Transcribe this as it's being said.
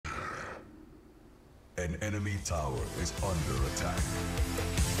An enemy tower is under attack.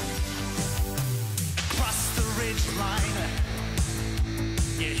 Cross the ridge line.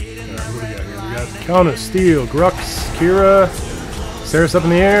 You're hitting the What do we got red here? We line. got Countess, Steel, Grux, Kira, Serath up in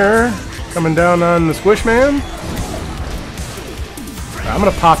the air, coming down on the Squish Man. I'm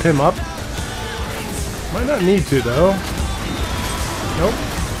gonna pop him up. Might not need to though. Nope.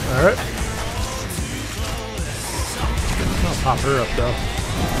 Alright. I'll pop her up though.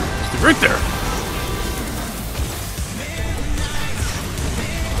 She's right there.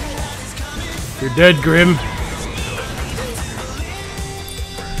 You're dead, Grim.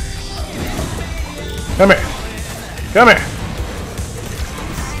 Come here. Come here.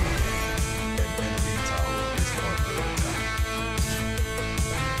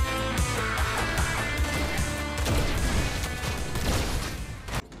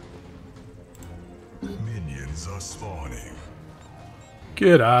 Minions are spawning.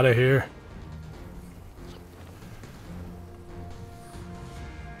 Get out of here.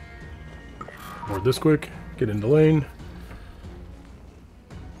 Board this quick. Get into lane.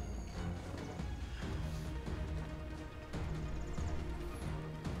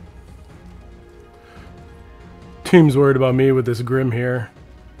 Team's worried about me with this Grim here.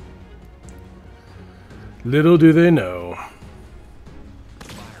 Little do they know.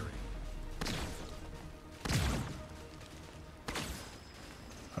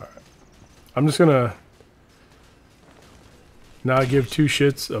 Alright. I'm just gonna not give two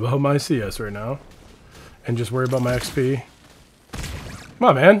shits about my CS right now and just worry about my XP. Come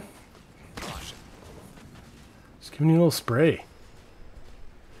on, man. Just giving you a little spray.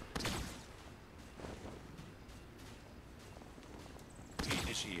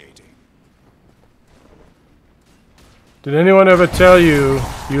 Did anyone ever tell you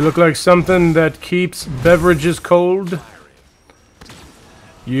you look like something that keeps beverages cold?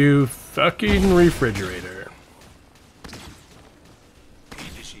 You fucking refrigerator.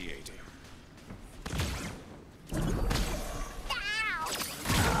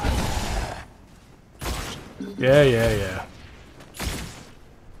 Yeah.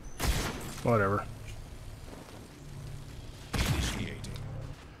 Whatever.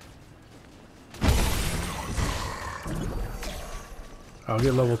 I'll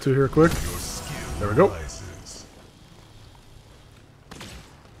get level 2 here quick. There we go.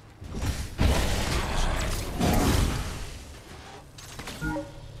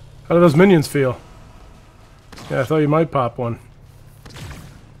 How do those minions feel? Yeah, I thought you might pop one.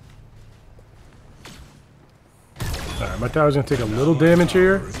 Alright, my tower's gonna take a little damage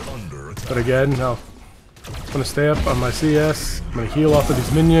here. But again, I'm gonna stay up on my CS. I'm gonna heal off of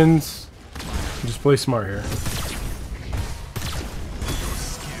these minions. And just play smart here.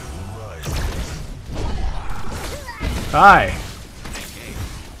 Hi.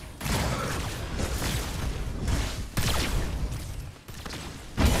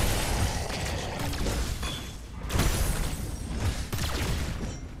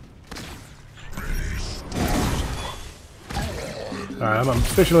 Alright, I'm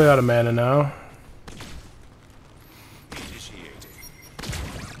officially out of mana now.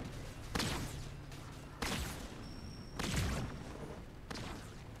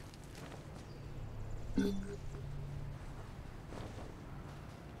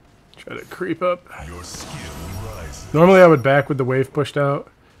 Try to creep up. Normally I would back with the wave pushed out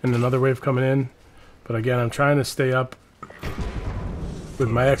and another wave coming in. But again, I'm trying to stay up with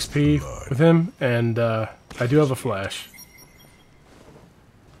my XP with him. And I do have a flash.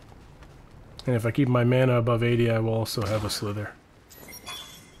 And if I keep my mana above 80, I will also have a slither.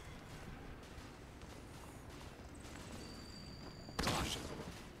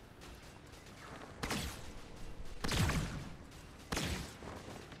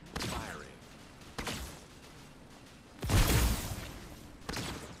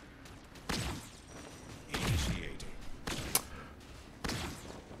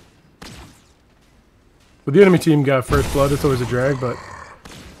 With the enemy team got first blood, it's always a drag, but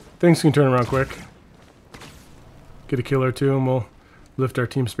things can turn around quick. Get a kill or two and we'll lift our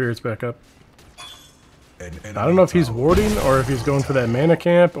team spirits back up. I don't know if he's warding or if he's going for that mana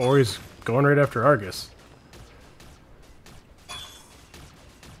camp or he's going right after Argus.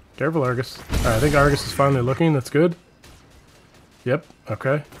 Careful, Argus. Alright, I think Argus is finally looking. That's good. Yep,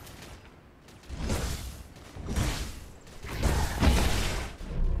 okay.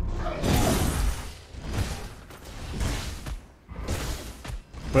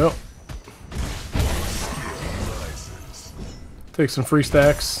 Well, take some free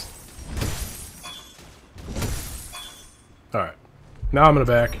stacks. Alright, now I'm gonna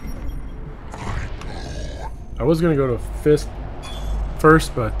back. I was gonna go to Fist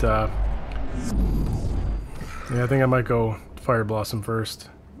first, but Yeah, I think I might go Fireblossom first.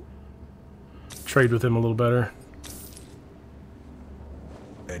 Trade with him a little better.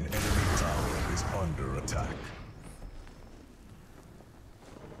 An enemy tower is under attack.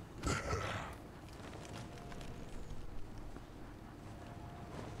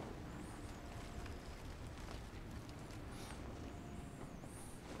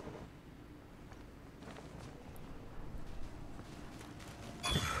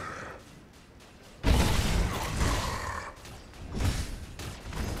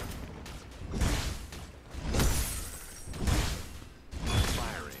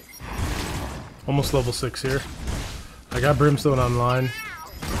 Almost level 6 here. I got Brimstone online.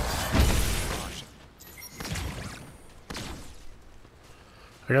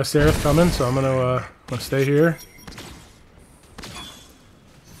 I got Serath coming, so I'm gonna stay here.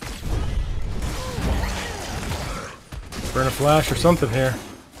 Burn a flash or something here.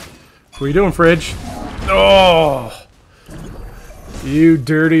 What are you doing, Fridge? Oh! You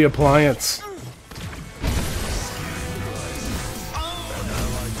dirty appliance.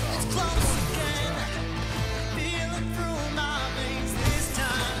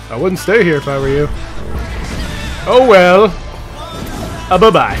 I wouldn't stay here if I were you. Oh well.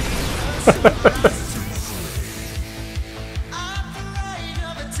 Bye-bye.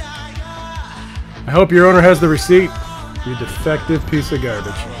 I hope your owner has the receipt. You defective piece of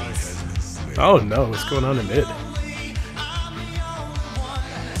garbage. Oh no, what's going on in mid?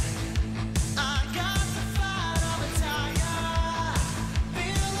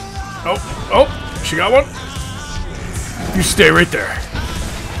 Oh, she got one. You stay right there.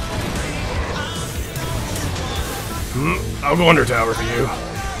 I'll go under tower for you.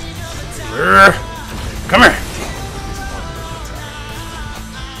 Come here.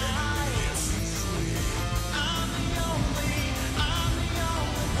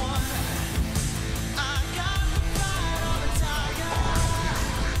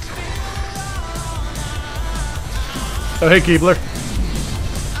 Oh, hey, Keebler.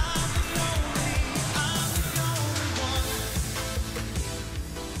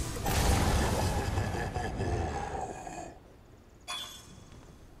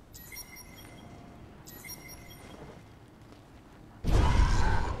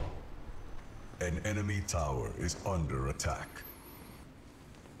 An enemy tower is under attack.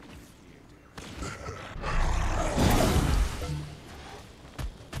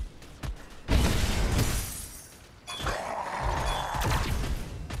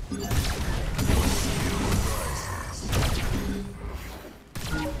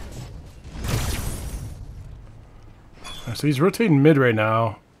 So he's rotating mid right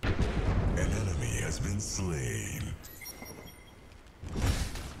now. An enemy has been slain.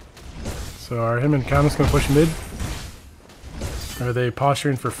 So are him and Countess gonna push mid? Or are they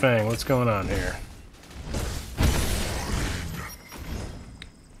posturing for Fang? What's going on here?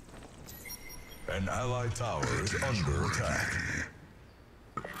 An allied tower is under attack.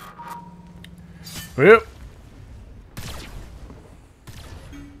 Yep.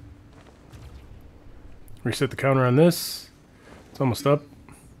 Reset the counter on this. It's almost up.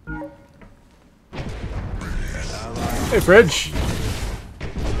 Hey, Fridge.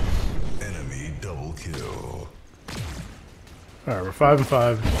 Enemy double kill. Alright, we're 5 and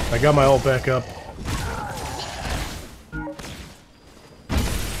 5. I got my ult back up.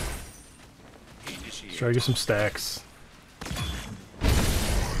 Let's try to get some stacks.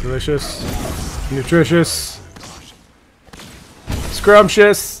 Delicious. Nutritious.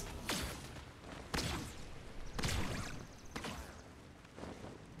 Scrumptious.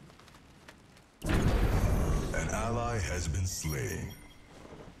 An ally has been slain.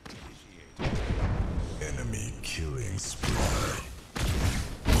 Enemy killing spree.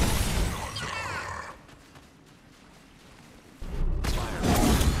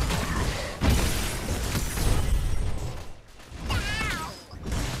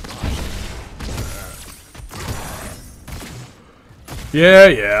 Yeah,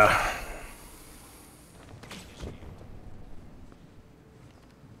 yeah.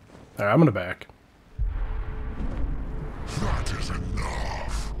 Alright, I'm gonna back. That is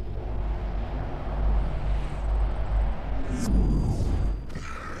enough.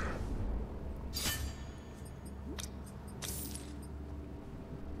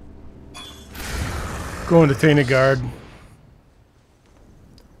 Going to Tainted Guard.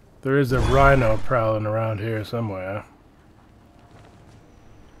 There is a rhino prowling around here somewhere.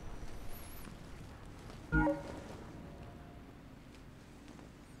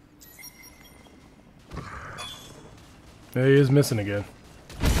 Yeah, he is missing again.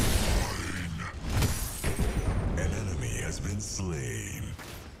 An enemy has been slain.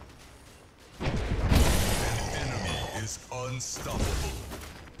 Unstoppable.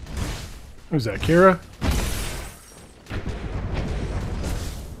 Who's that, Kira?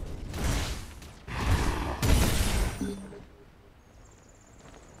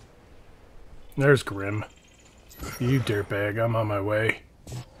 There's Grim. You dirtbag, I'm on my way.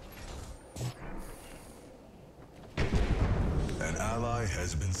 An ally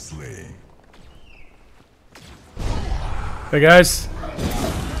has been slain. Hey guys.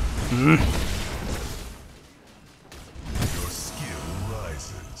 Your skill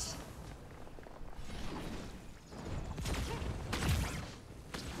rises.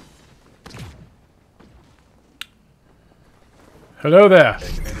 Hello there.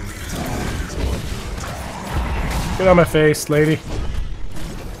 An enemy tower is under attack. Get on my face, lady.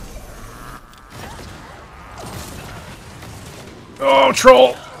 Oh,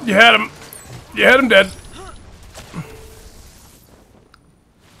 troll! You had him. You had him dead.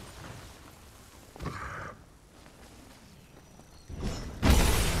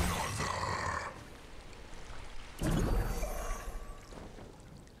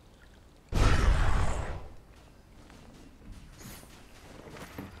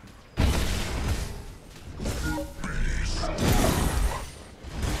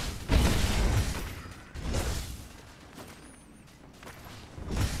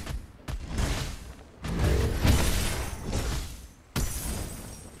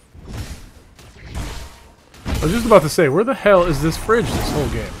 I was just about to say, where the hell is this fridge this whole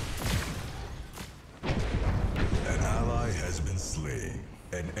game? An ally has been slain.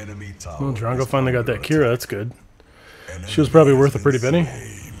 An enemy tower. Well, Drongo is finally got under that Kira, attack. that's good. An She was enemy probably has worth a been pretty penny.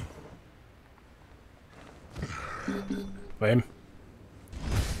 slain. Lame.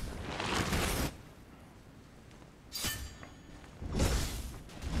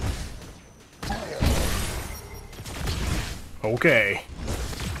 Okay.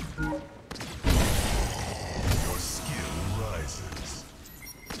 Your skill rises.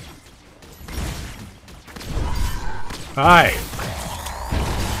 Hi.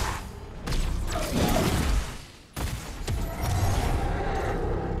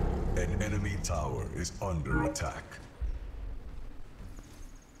 An enemy tower is under attack.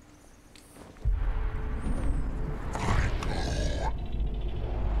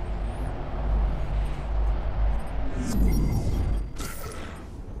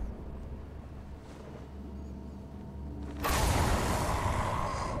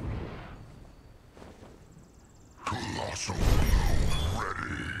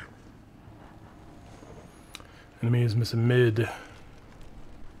 Enemy is missing mid.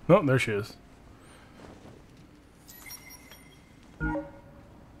 Oh, there she is.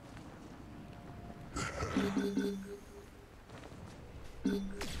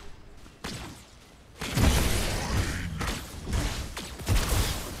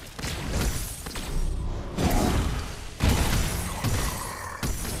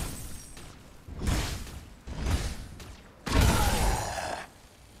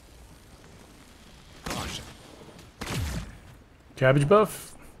 Cabbage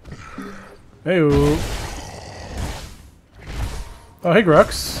buff. Hey. Oh, hey,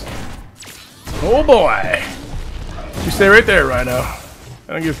 Grux. Oh boy. You stay right there, Rhino. I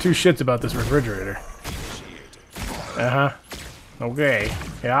don't give two shits about this refrigerator. Uh-huh. Okay.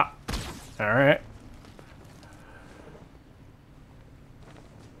 Yeah. Alright.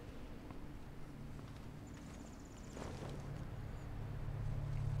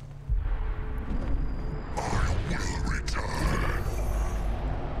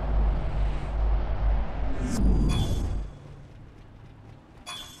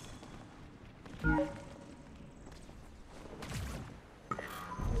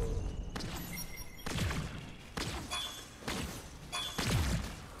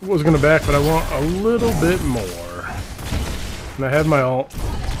 I was gonna back, but I want a little bit more. And I have my ult.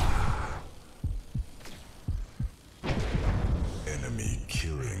 Enemy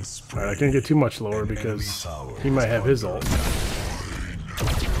killing spree. Alright, I can't get too much lower because he might have his ult.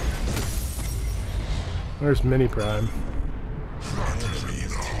 There's Mini Prime.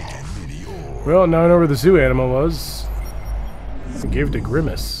 Well, now I know where the zoo animal was. I gave it to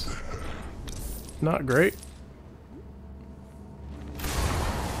Grimace. Not great.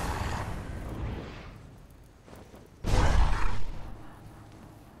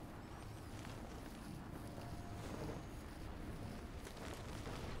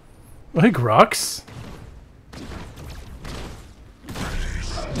 Like Grux?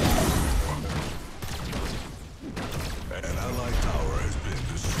 An allied tower has been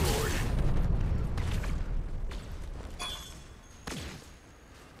destroyed.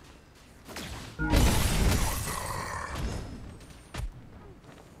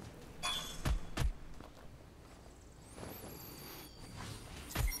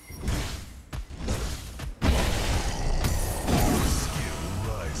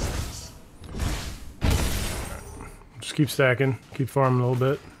 keep stacking. Keep farming a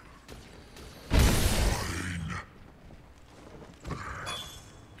little bit.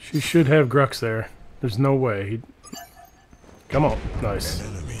 She should have Grux there. There's no way. Come on. Nice.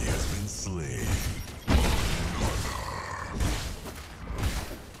 An enemy has been slain.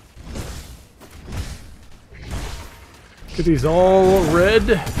 Get these all red.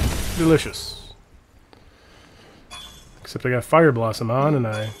 Delicious. Except I got Fireblossom on and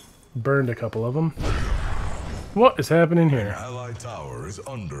I burned a couple of them. What is happening An here? allied tower is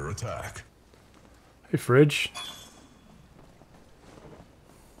under attack. Hey, Fridge.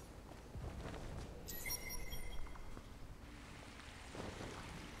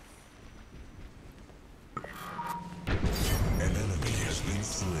 An enemy has been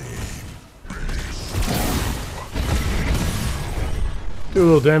slain. Do a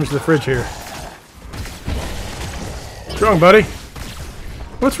little damage to the fridge here. What's wrong, buddy?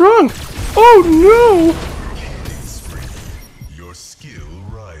 What's wrong? Oh Your skill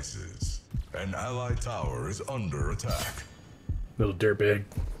rises. An allied tower is under attack. no! Little dirtbag.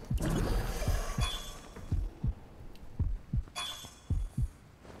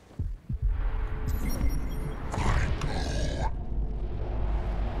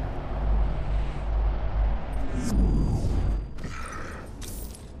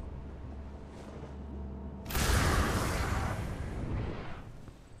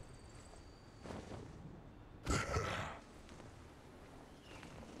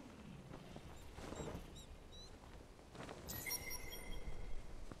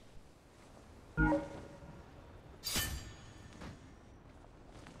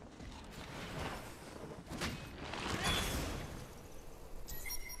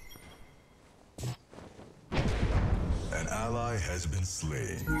 An ally has been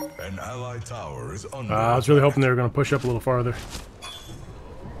slain. An allied tower is under I was really hoping they were going to push up a little farther.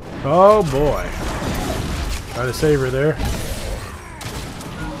 Oh boy. Try to save her there.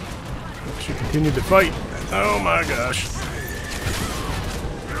 She continued to fight. Oh my gosh.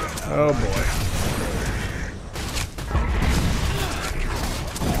 Oh boy.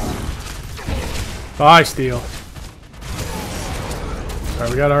 Bye, Steel. Alright,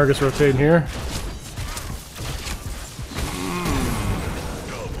 we got Argus rotating here.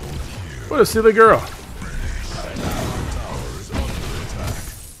 What a silly girl.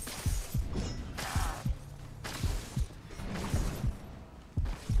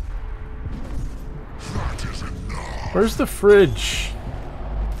 Where's the fridge?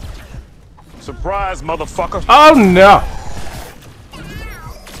 Surprise, motherfucker. Oh no!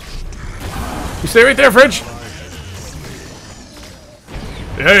 You stay right there, fridge.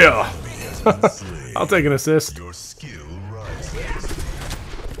 Yeah. I'll take an assist. Your skill rises.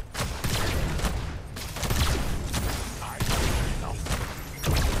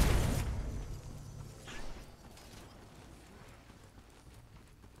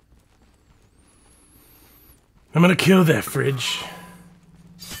 I'm gonna kill that fridge.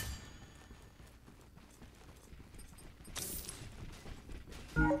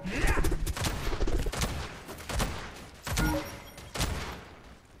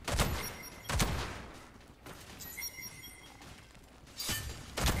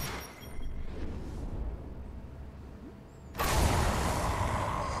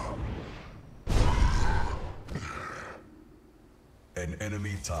 An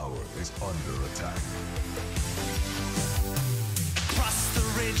enemy tower is under attack. Cross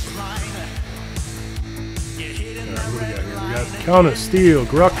the ridge line. You're hitting the red We line. got Countess, Steel,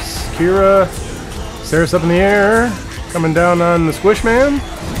 Grux, Kira, Serath up in the air, coming down on the Squish Man.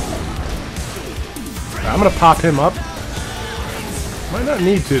 I'm gonna pop him up. Might not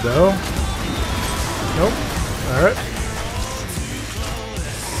need to though. Nope. Alright.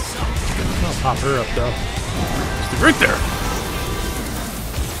 I'll pop her up though. She's right there.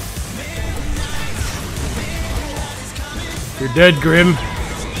 You're dead, Grim.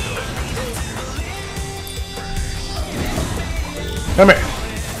 Come here.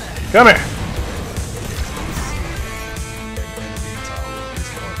 Come here.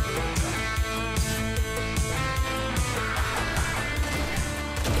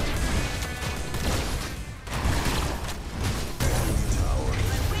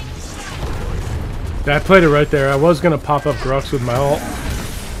 I played it right there. I was going to pop up Grux with my ult,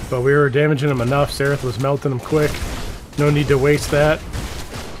 but we were damaging him enough. Serath was melting him quick. No need to waste that.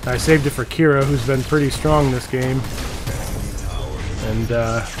 I saved it for Kira, who's been pretty strong this game. And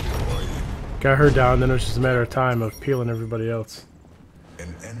got her down, then it was just a matter of time of peeling everybody else.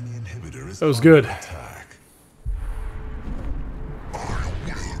 An enemy inhibitor is That was under good. attack.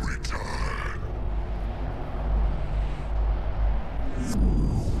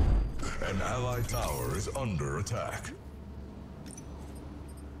 An allied tower is under attack.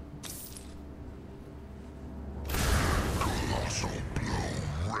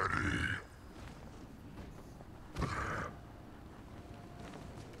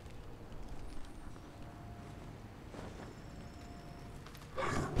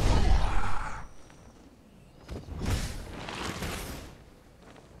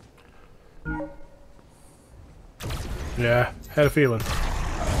 Yeah, had a feeling.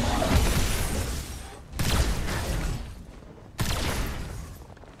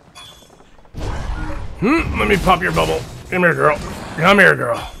 Let me pop your bubble. Come here, girl. Come here,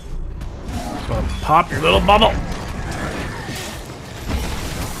 girl. Just gonna pop your little bubble.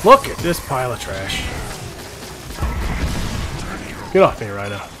 Look at this pile of trash. Get off me,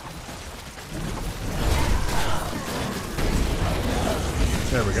 Rhino.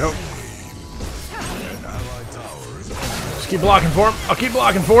 There we go. Just keep blocking for him. I'll keep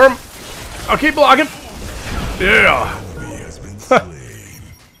blocking for him. I'll keep blocking. Yeah.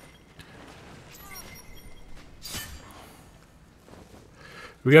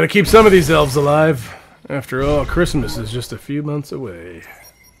 We gotta keep some of these elves alive. After all, Christmas is just a few months away.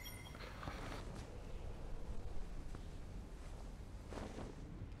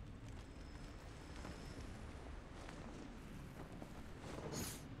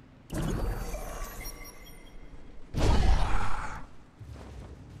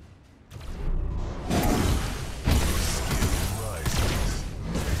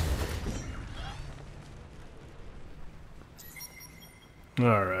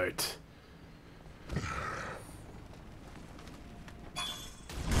 All right.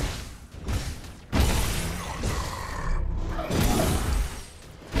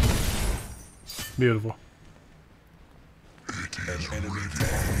 Beautiful. An enemy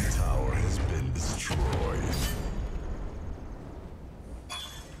tower has been destroyed.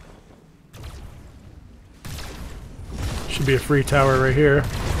 Should be a free tower right here.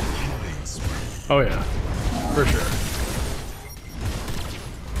 Oh yeah, for sure.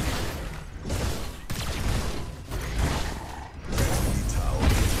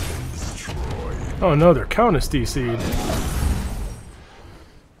 Oh no, they're Countess DC'd.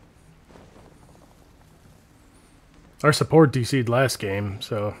 Our support DC'd last game,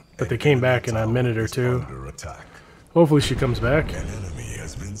 so but they came back in a minute or two. Hopefully she comes back. An enemy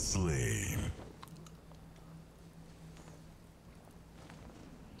has been slain.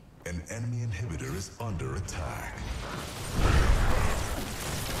 An enemy inhibitor is under attack.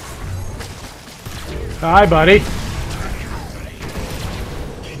 Hi, buddy.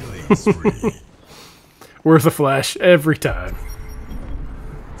 Killing spree. Worth a flash every time.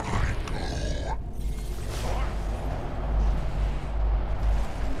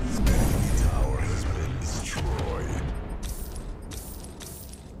 Enemy tower has been destroyed.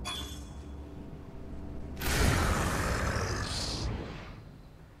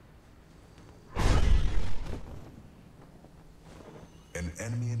 An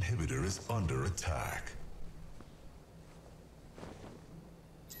enemy inhibitor is under attack.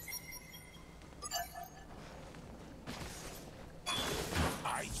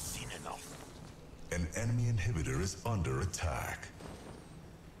 I've seen enough. An enemy inhibitor is under attack.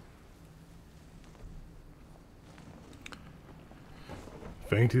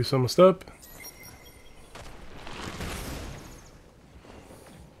 Fangtooth's almost up.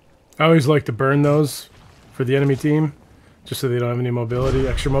 I always like to burn those for the enemy team, just so they don't have any mobility,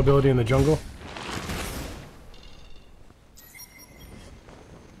 extra mobility in the jungle.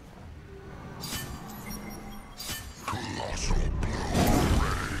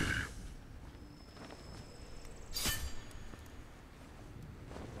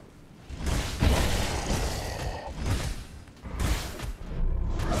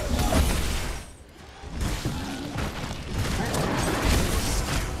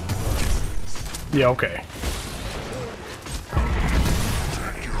 Yeah, okay.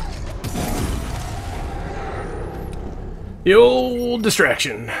 The old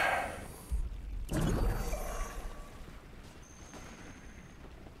distraction.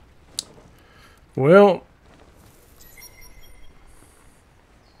 Well,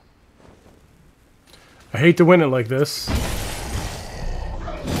 I hate to win it like this. I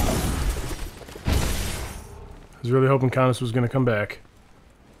was really hoping Countess was going to come back.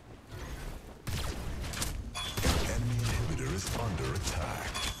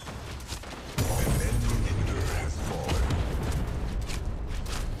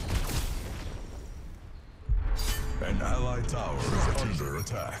 An allied tower is under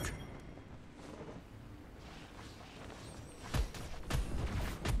attack.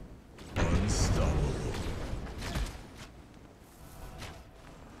 Unstoppable.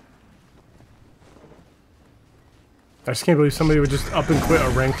 I just can't believe somebody would just up and quit a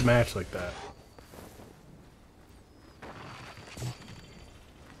ranked match like that.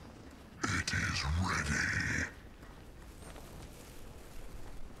 It is ready.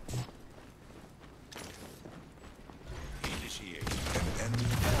 Initiate. An enemy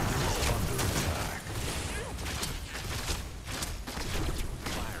is under attack.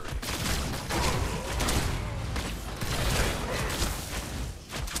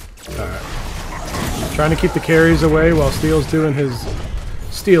 Trying to keep the carries away while Steel's doing his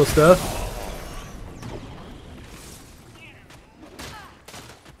Steel stuff.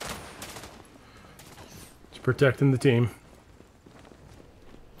 Just protecting the team.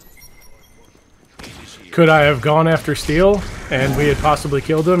 Could I have gone after Steel and we had possibly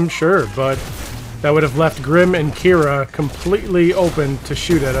killed him? Sure, but that would have left Grim and Kira completely open to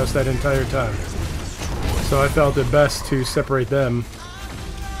shoot at us that entire time. So I felt it best to separate them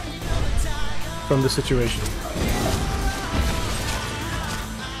from the situation.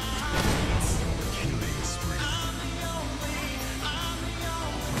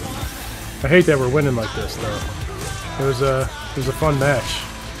 I hate that we're winning like this, though. It was a fun match.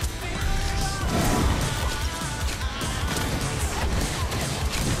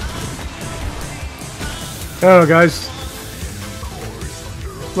 I don't know, guys.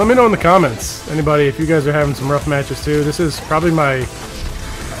 Let me know in the comments, anybody, if you guys are having some rough matches too. This is probably my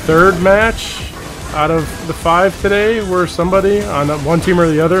third match out of the 5 today where somebody on one team or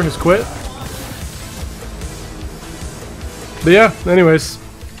the other has quit. But yeah, anyways.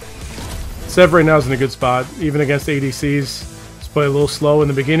 Sev right now is in a good spot, even against ADCs. Just play a little slow in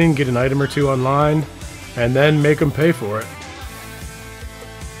the beginning, get an item or two online, and then make them pay for it.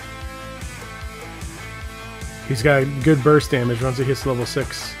 He's got good burst damage once he hits level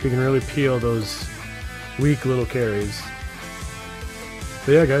 6. He can really peel those weak little carries.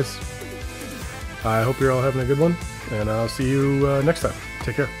 But yeah, guys. I hope you're all having a good one, and I'll see you next time.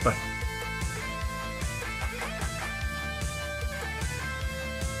 Take care. Bye.